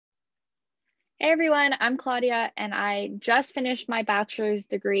Hey everyone, I'm Claudia, and I just finished my bachelor's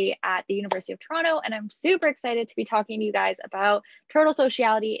degree at the University of Toronto, and I'm super excited to be talking to you guys about turtle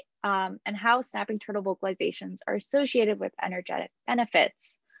sociality and how snapping turtle vocalizations are associated with energetic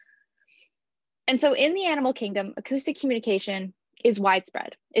benefits. And so in the animal kingdom, acoustic communication is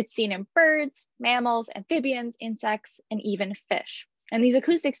widespread. It's seen in birds, mammals, amphibians, insects, and even fish. And these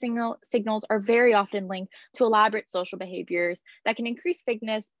acoustic signals are very often linked to elaborate social behaviors that can increase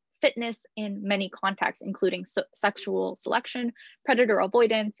fitness in many contexts, including sexual selection, predator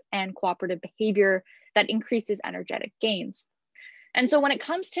avoidance, and cooperative behavior that increases energetic gains. And so when it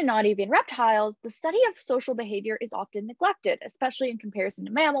comes to non-avian reptiles, the study of social behavior is often neglected, especially in comparison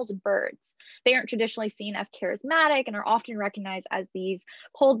to mammals and birds. They aren't traditionally seen as charismatic and are often recognized as these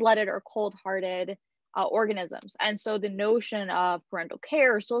cold-blooded or cold-hearted organisms. And so the notion of parental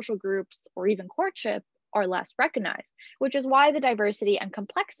care, social groups, or even courtship are less recognized, which is why the diversity and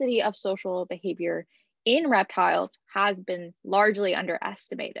complexity of social behavior in reptiles has been largely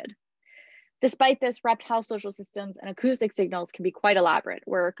underestimated. Despite this, reptile social systems and acoustic signals can be quite elaborate,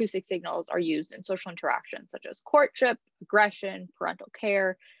 where acoustic signals are used in social interactions such as courtship, aggression, parental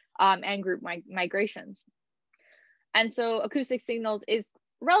care, and group migrations. And so acoustic signals is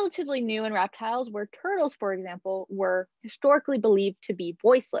relatively new in reptiles, where turtles, for example, were historically believed to be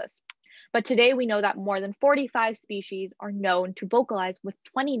voiceless. But today we know that more than 45 species are known to vocalize, with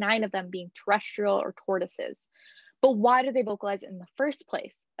 29 of them being terrestrial or tortoises. But why do they vocalize in the first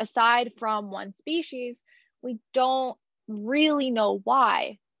place? Aside from one species, we don't really know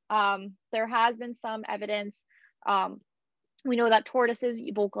why. There has been some evidence. We know that tortoises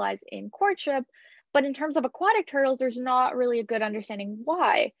vocalize in courtship, but in terms of aquatic turtles, there's not really a good understanding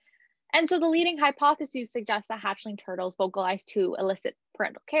why. And so the leading hypotheses suggest that hatchling turtles vocalize to elicit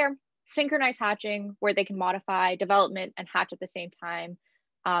parental care, synchronize hatching, where they can modify development and hatch at the same time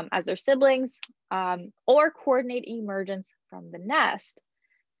as their siblings, or coordinate emergence from the nest.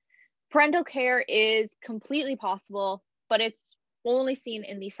 Parental care is completely possible, but it's only seen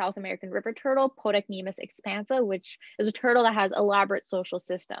in the South American river turtle, Podocnemus expansa, which is a turtle that has elaborate social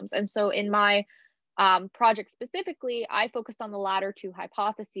systems. And so in my project specifically, I focused on the latter two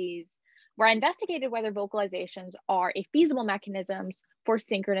hypotheses, where I investigated whether vocalizations are a feasible mechanisms for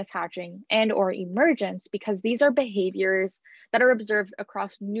synchronous hatching and or emergence, because these are behaviors that are observed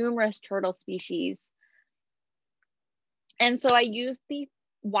across numerous turtle species. And so I used the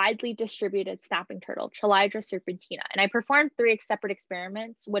widely distributed snapping turtle, Chelydra serpentina, and I performed 3 separate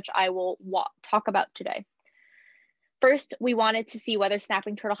experiments, which I will talk about today. First, we wanted to see whether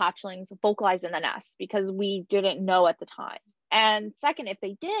snapping turtle hatchlings vocalize in the nest, because we didn't know at the time. And second, if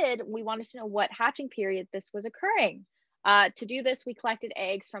they did, we wanted to know what hatching period this was occurring. To do this, we collected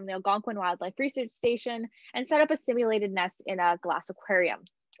eggs from the Algonquin Wildlife Research Station and set up a simulated nest in a glass aquarium.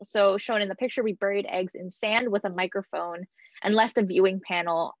 So shown in the picture, we buried eggs in sand with a microphone and left a viewing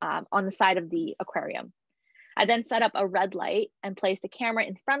panel on the side of the aquarium. I then set up a red light and placed a camera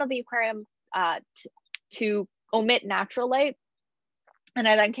in front of the aquarium to omit natural light. And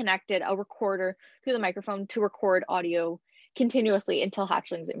I then connected a recorder to the microphone to record audio continuously until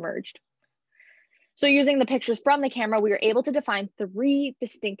hatchlings emerged. So using the pictures from the camera, we were able to define 3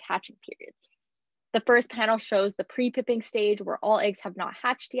 distinct hatching periods. The first panel shows the pre-pipping stage, where all eggs have not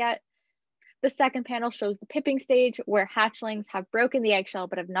hatched yet. The second panel shows the pipping stage, where hatchlings have broken the eggshell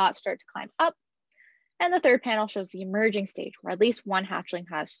but have not started to climb up. And the third panel shows the emerging stage, where at least one hatchling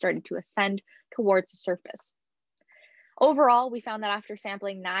has started to ascend towards the surface. Overall, we found that after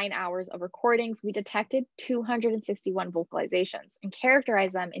sampling 9 hours of recordings, we detected 261 vocalizations and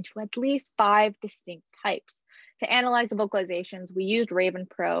characterized them into at least 5 distinct types. To analyze the vocalizations, we used Raven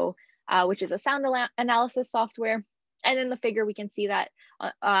Pro, which is a sound analysis software. And in the figure, we can see that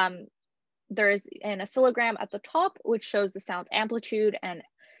there is an oscillogram at the top, which shows the sound's amplitude, and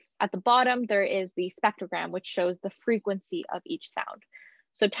at the bottom, there is the spectrogram, which shows the frequency of each sound.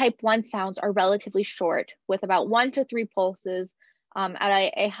 So type 1 sounds are relatively short, with about 1 to 3 pulses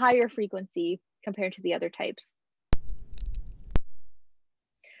at a higher frequency compared to the other types.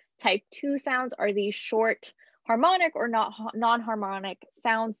 Type 2 sounds are these short harmonic or non-harmonic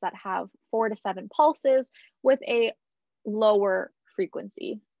sounds that have 4 to 7 pulses with a lower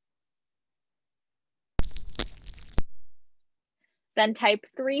frequency. Then type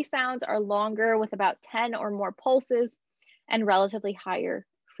 3 sounds are longer with about 10 or more pulses and relatively higher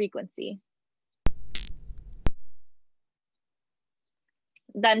frequency.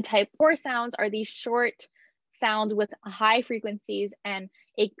 Then type 4 sounds are these short sounds with high frequencies and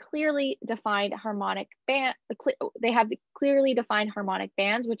a clearly defined harmonic band. They have clearly defined harmonic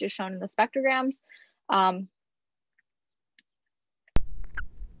bands, which is shown in the spectrograms.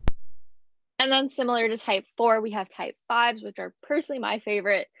 And then similar to type 4, we have type 5s, which are personally my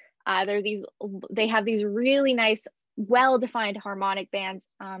favorite. They have these really nice, well-defined harmonic bands,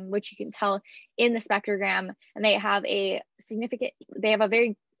 which you can tell in the spectrogram, and they have a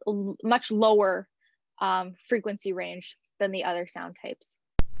very much lower frequency range than the other sound types.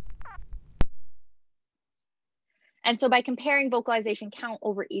 And so by comparing vocalization count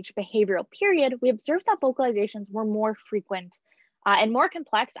over each behavioral period, we observed that vocalizations were more frequent and more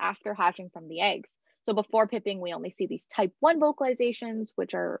complex after hatching from the eggs. So before pipping, we only see these type 1 vocalizations,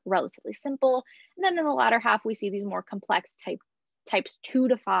 which are relatively simple. And then in the latter half, we see these more complex types 2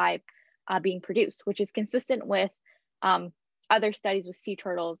 to 5 being produced, which is consistent with other studies with sea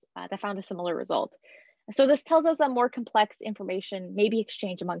turtles that found a similar result. So this tells us that more complex information may be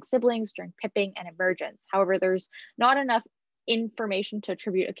exchanged among siblings during pipping and emergence. However, there's not enough information to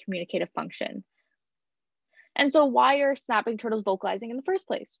attribute a communicative function. And so why are snapping turtles vocalizing in the first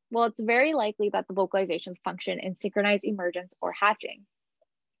place? Well, it's very likely that the vocalizations function in synchronized emergence or hatching.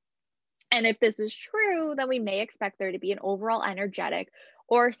 And if this is true, then we may expect there to be an overall energetic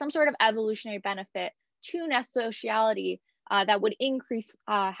or some sort of evolutionary benefit to nest sociality that would increase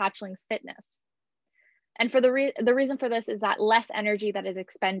hatchlings' fitness. And for the reason for this is that less energy that is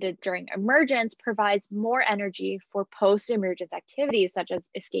expended during emergence provides more energy for post-emergence activities such as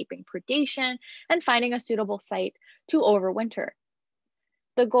escaping predation and finding a suitable site to overwinter.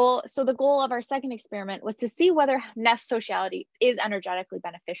 The goal of our second experiment was to see whether nest sociality is energetically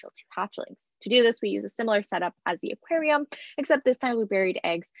beneficial to hatchlings. To do this, we use a similar setup as the aquarium, except this time we buried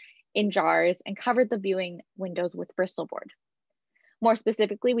eggs in jars and covered the viewing windows with Bristol board. More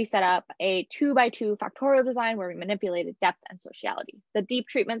specifically, we set up a 2x2 factorial design where we manipulated depth and sociality. The deep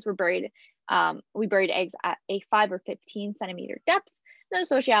treatments were we buried eggs at a 5 or 15 centimeter depth. In the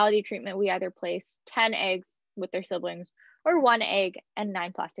sociality treatment, we either placed 10 eggs with their siblings or 1 egg and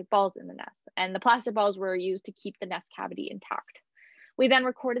 9 plastic balls in the nest. And the plastic balls were used to keep the nest cavity intact. We then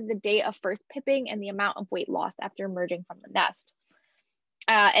recorded the date of first pipping and the amount of weight lost after emerging from the nest.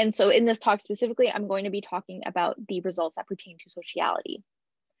 And so in this talk specifically, I'm going to be talking about the results that pertain to sociality.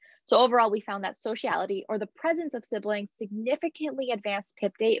 So overall, we found that sociality, or the presence of siblings, significantly advanced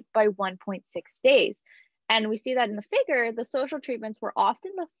pip date by 1.6 days. And we see that in the figure, the social treatments were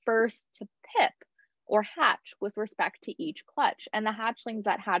often the first to pip or hatch with respect to each clutch. And the hatchlings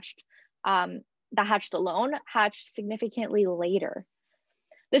that hatched alone hatched significantly later.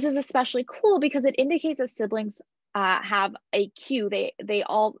 This is especially cool because it indicates that siblings have a cue. They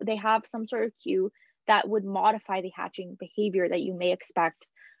have some sort of cue that would modify the hatching behavior that you may expect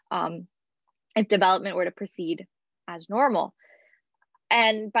if development were to proceed as normal.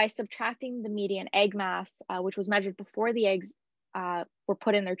 And by subtracting the median egg mass, which was measured before the eggs were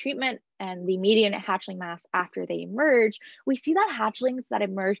put in their treatment, and the median hatchling mass after they emerged, we see that hatchlings that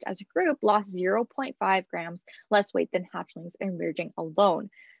emerged as a group lost 0.5 grams less weight than hatchlings emerging alone.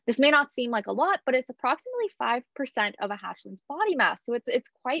 This may not seem like a lot, but it's approximately 5% of a hatchling's body mass. So it's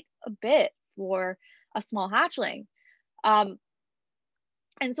quite a bit for a small hatchling. And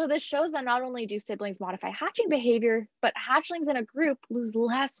so this shows that not only do siblings modify hatching behavior, but hatchlings in a group lose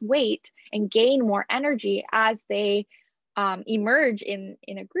less weight and gain more energy as they emerge in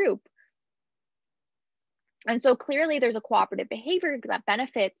a group. And so clearly there's a cooperative behavior that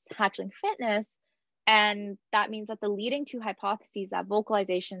benefits hatchling fitness. And that means that the leading two hypotheses that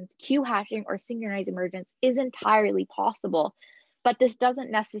vocalizations, cue hatching, or synchronized emergence is entirely possible. But this doesn't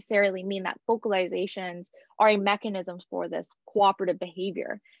necessarily mean that vocalizations are a mechanism for this cooperative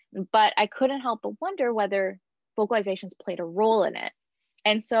behavior. But I couldn't help but wonder whether vocalizations played a role in it.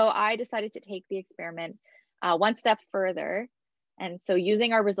 And so I decided to take the experiment one step further. And so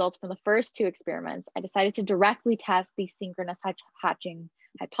using our results from the first 2 experiments, I decided to directly test the synchronous hatching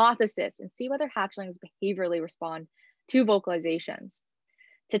hypothesis and see whether hatchlings behaviorally respond to vocalizations.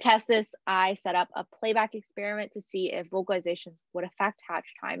 To test this, I set up a playback experiment to see if vocalizations would affect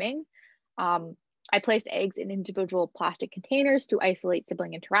hatch timing. I placed eggs in individual plastic containers to isolate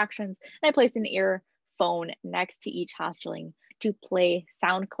sibling interactions, and I placed an earphone next to each hatchling to play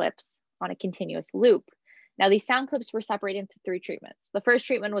sound clips on a continuous loop. Now, these sound clips were separated into 3 treatments. The first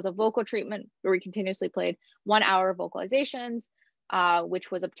treatment was a vocal treatment where we continuously played 1 hour of vocalizations,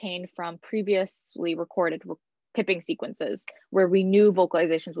 which was obtained from previously recorded pipping sequences where we knew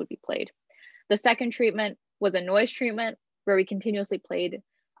vocalizations would be played. The second treatment was a noise treatment where we continuously played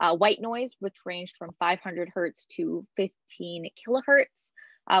white noise, which ranged from 500 hertz to 15 kilohertz,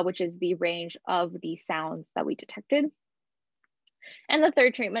 which is the range of the sounds that we detected. And the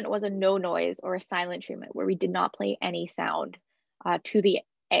third treatment was a no noise or a silent treatment where we did not play any sound to the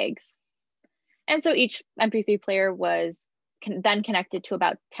eggs. And so each MP3 player was then connected to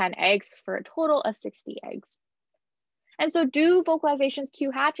about 10 eggs for a total of 60 eggs. And so do vocalizations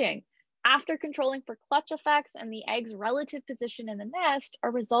cue hatching? After controlling for clutch effects and the egg's relative position in the nest,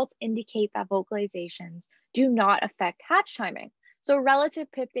 our results indicate that vocalizations do not affect hatch timing. So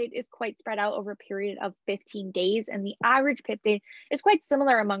relative pip date is quite spread out over a period of 15 days, and the average pip date is quite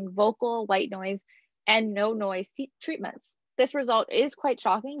similar among vocal, white noise, and no noise treatments. This result is quite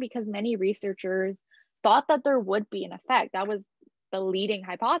shocking because many researchers thought that there would be an effect. That was the leading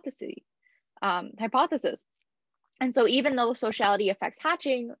hypothesis. And so even though sociality affects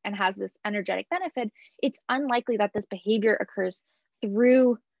hatching and has this energetic benefit, it's unlikely that this behavior occurs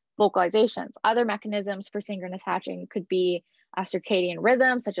through vocalizations. Other mechanisms for synchronous hatching could be a circadian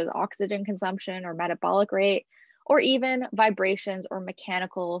rhythm, such as oxygen consumption or metabolic rate, or even vibrations or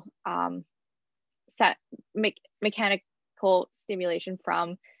mechanical mechanical stimulation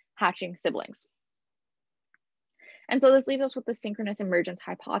from hatching siblings. And so this leaves us with the synchronous emergence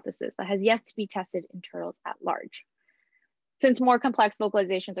hypothesis that has yet to be tested in turtles at large. Since more complex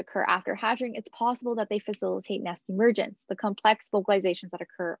vocalizations occur after hatching, it's possible that they facilitate nest emergence. The complex vocalizations that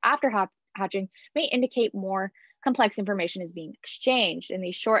occur after hatching may indicate more complex information is being exchanged, and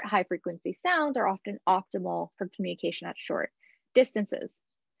these short, high-frequency sounds are often optimal for communication at short distances.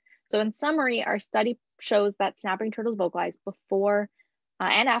 So in summary, our study shows that snapping turtles vocalize before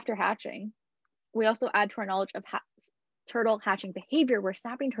and after hatching. We also add to our knowledge of turtle hatching behavior, where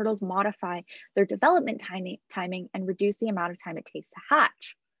snapping turtles modify their development timing and reduce the amount of time it takes to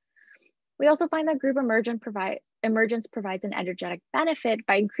hatch. We also find that group emergence provides an energetic benefit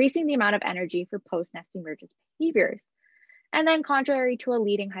by increasing the amount of energy for post-nest emergence behaviors. And then contrary to a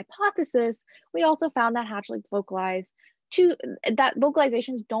leading hypothesis, we also found that hatchlings that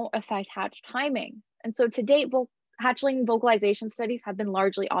vocalizations don't affect hatch timing. And so to date, hatchling vocalization studies have been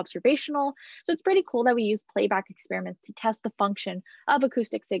largely observational. So it's pretty cool that we use playback experiments to test the function of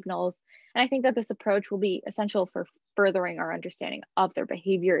acoustic signals. And I think that this approach will be essential for furthering our understanding of their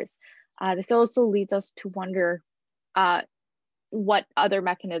behaviors. This also leads us to wonder what other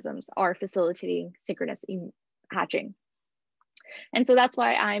mechanisms are facilitating synchronous hatching. And so that's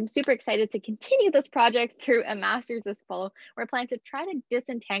why I'm super excited to continue this project through a master's this fall, where I plan to try to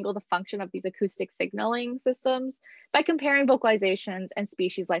disentangle the function of these acoustic signaling systems by comparing vocalizations and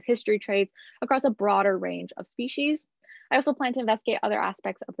species life history traits across a broader range of species. I also plan to investigate other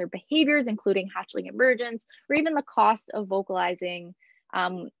aspects of their behaviors, including hatchling emergence, or even the cost of vocalizing,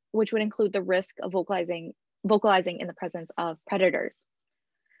 which would include the risk of vocalizing in the presence of predators.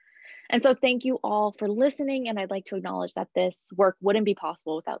 And so thank you all for listening. And I'd like to acknowledge that this work wouldn't be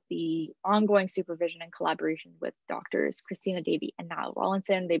possible without the ongoing supervision and collaboration with Doctors Christina Davey and Niall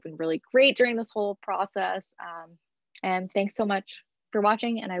Rawlinson. They've been really great during this whole process. And thanks so much for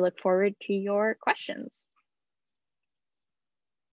watching, and I look forward to your questions.